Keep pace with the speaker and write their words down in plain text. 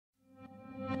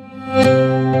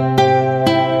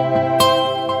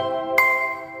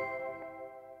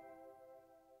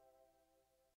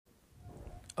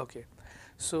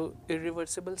So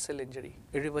irreversible cell injury,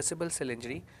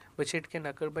 which it can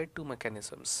occur by two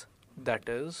mechanisms, that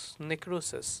is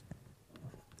necrosis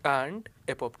and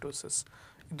apoptosis.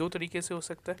 दो तरीके से हो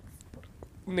सकता है,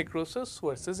 necrosis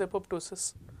versus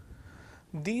apoptosis.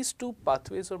 These two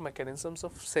pathways or mechanisms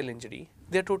of cell injury,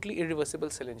 they are totally irreversible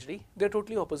cell injury, they are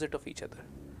totally opposite of each other.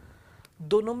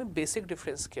 दोनों में basic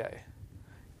difference क्या है?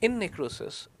 In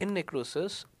necrosis,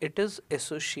 it is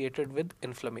associated with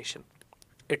inflammation.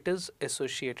 It is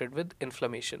associated with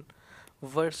inflammation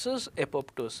versus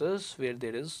apoptosis, where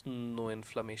there is no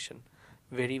inflammation.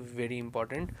 Very, very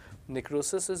important.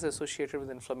 Necrosis is associated with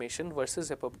inflammation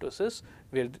versus apoptosis,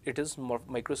 where it is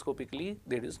microscopically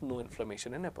there is no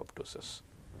inflammation in apoptosis.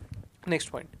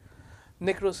 Next point.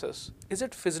 Necrosis, is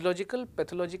it physiological,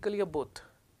 pathological, or both?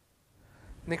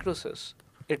 Necrosis,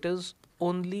 it is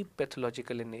only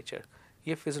pathological in nature.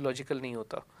 ये physiological नहीं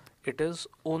होता. It is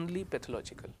only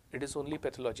pathological. It is only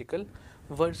pathological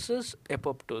versus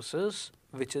apoptosis,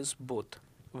 which is both.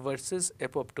 Versus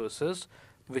apoptosis,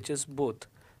 which is both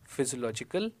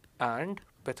physiological and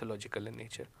pathological in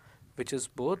nature. Which is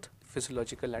both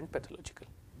physiological and pathological.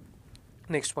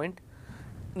 Next point.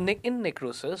 In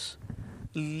necrosis,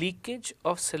 leakage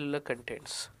of cellular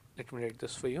contents. Let me write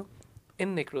this for you.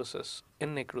 In necrosis,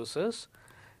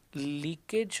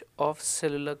 leakage of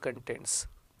cellular contents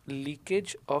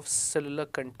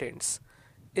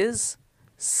is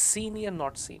seen या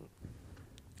not seen?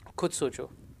 खुद सोचो,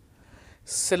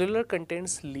 cellular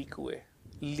contents leak हुए,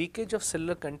 leakage of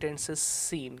cellular contents is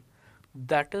seen,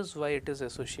 that is why it is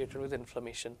associated with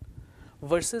inflammation,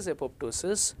 versus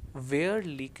apoptosis, where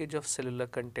leakage of cellular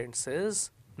contents is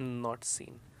not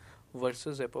seen,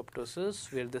 versus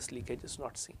apoptosis, where this leakage is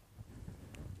not seen.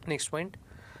 Next point,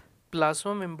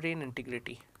 plasma membrane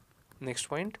integrity. Next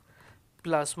point,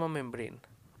 plasma membrane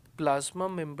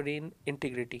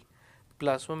integrity.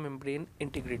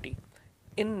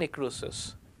 In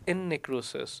necrosis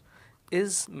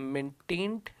is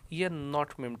maintained or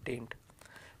not maintained?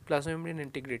 Plasma membrane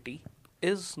integrity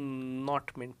is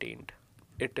not maintained.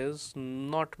 It is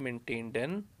not maintained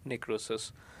in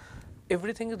necrosis.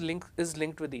 Everything is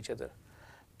linked with each other.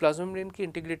 Plasma membrane की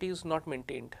integrity is not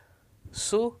maintained.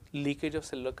 So leakage of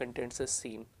cellular contents is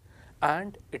seen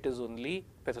and it is only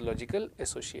pathological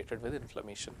associated with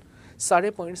inflammation.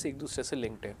 सारे points एक दूसरे से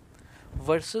linked है.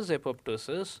 Versus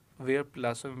apoptosis, where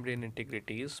plasma membrane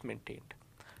integrity is maintained.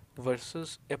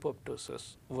 Versus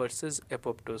apoptosis, where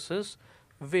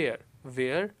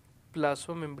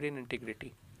plasma membrane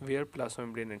integrity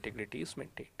is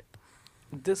maintained.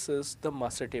 This is the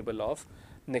master table of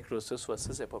necrosis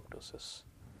versus apoptosis.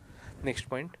 Next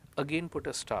point, again put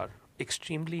a star.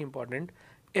 Extremely important.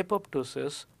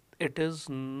 Apoptosis, it is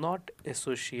not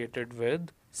associated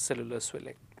with cellular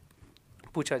swelling.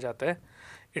 पूछा जाता है,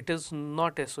 it is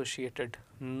not associated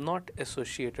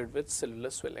with cellular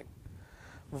swelling.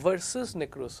 Versus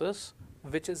necrosis,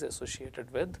 which is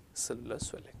associated with cellular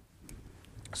swelling.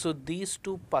 So these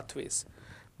two pathways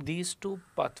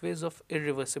of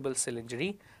irreversible cell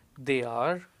injury, they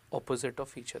are opposite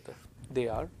of each other.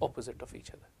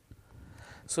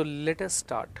 So let us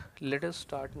start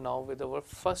now with our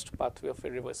first pathway of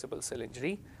irreversible cell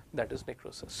injury, that is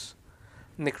necrosis.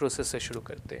 Necrosis से शुरू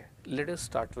करते हैं. Let us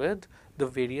start with the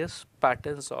various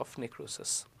patterns of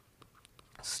necrosis.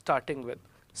 Starting with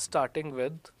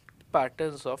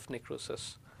patterns of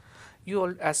necrosis. You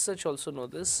all as such also know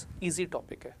this, easy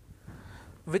topic है.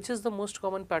 Which is the most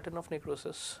common pattern of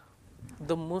necrosis?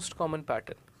 The most common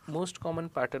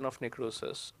pattern of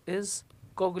necrosis is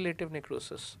coagulative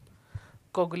necrosis.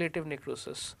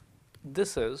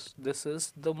 This is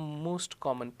the most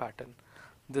common pattern.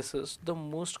 This is the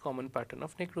most common pattern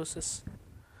of necrosis,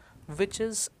 which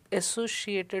is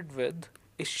associated with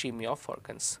ischemia of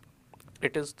organs.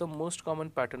 It is the most common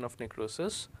pattern of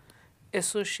necrosis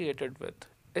associated with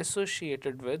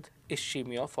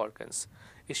ischemia of organs.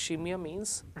 Ischemia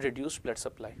means reduced blood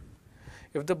supply.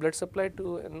 If the blood supply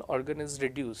to an organ is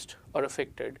reduced or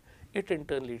affected, it in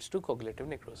turn leads to coagulative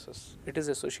necrosis. It is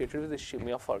associated with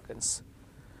ischemia of organs.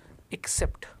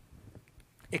 Except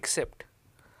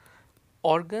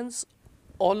organs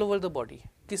all over the body,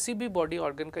 किसी भी body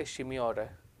organ का ischemia हो रहा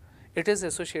है, it is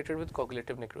associated with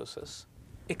coagulative necrosis,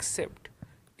 except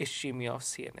ischemia of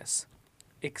CNS,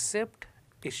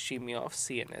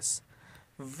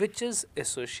 which is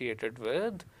associated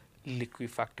with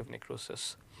liquefactive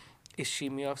necrosis.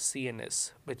 Ischemia of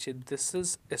CNS, this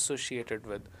is associated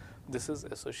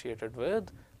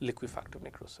with liquefactive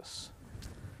necrosis.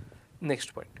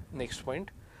 Next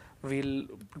point, we'll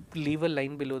leave a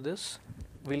line below this.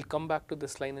 We'll come back to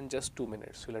this line in just 2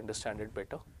 minutes. You'll understand it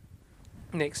better.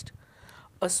 Next,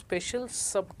 A special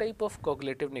subtype of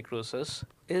cognitive necrosis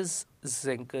is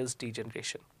Zenker's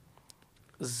degeneration.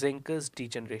 Zenker's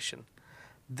degeneration.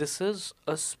 This is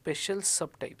a special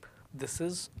subtype. This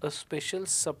is a special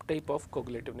subtype of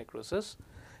cognitive necrosis,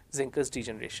 Zenker's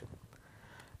degeneration.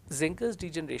 Zenker's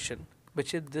degeneration,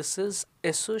 this is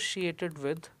associated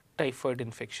with typhoid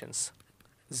infections.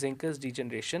 Zenker's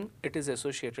degeneration, it is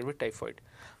associated with typhoid.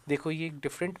 देखो ये एक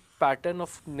different pattern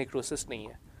of necrosis नहीं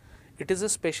है. It is a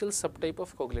special subtype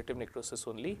of cognitive necrosis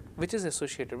only, which is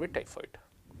associated with typhoid.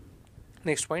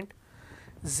 Next point,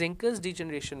 Zenker's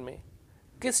degeneration में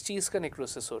किस चीज़ का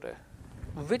necrosis हो रहा है?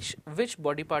 Which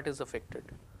body part is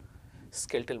affected?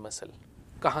 Skeletal muscle.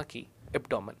 कहाँ की?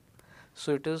 Abdomen.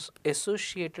 So it is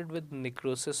associated with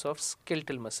necrosis of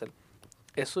skeletal muscle.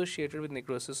 Associated with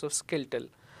necrosis of skeletal,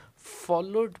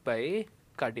 followed by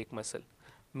cardiac muscle.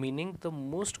 Meaning the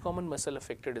most common muscle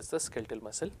affected is the skeletal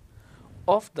muscle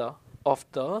of the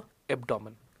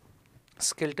abdomen.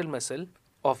 Skeletal muscle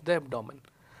of the abdomen.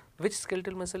 Which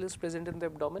skeletal muscle is present in the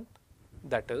abdomen?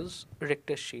 That is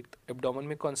rectus sheath. Abdomen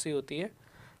में कौन सी होती है?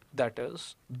 That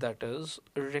is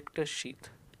rectus sheath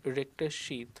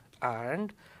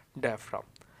and diaphragm.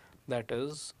 That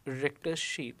is rectus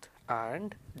sheath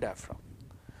and diaphragm.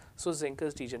 So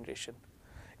Zenker's degeneration,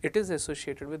 it is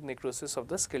associated with necrosis of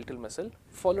the skeletal muscle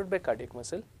followed by cardiac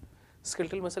muscle.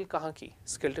 Skeletal muscle कहाँ की?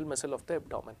 Skeletal muscle of the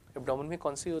abdomen. Abdomen में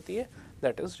कौन सी होती है?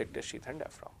 That is rectus sheath and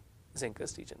diaphragm.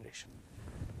 Zenker's degeneration.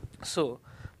 So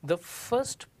the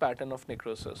first pattern of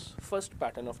necrosis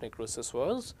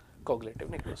was cognitive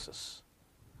necrosis.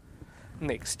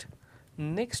 Next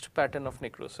pattern of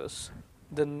necrosis.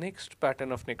 The next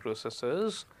pattern of necrosis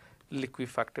is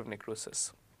liquefactive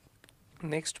necrosis.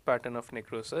 Next pattern of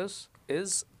necrosis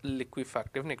is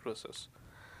liquefactive necrosis.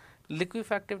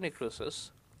 Liquefactive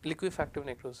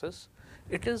necrosis,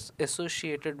 it is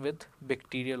associated with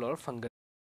bacterial or fungal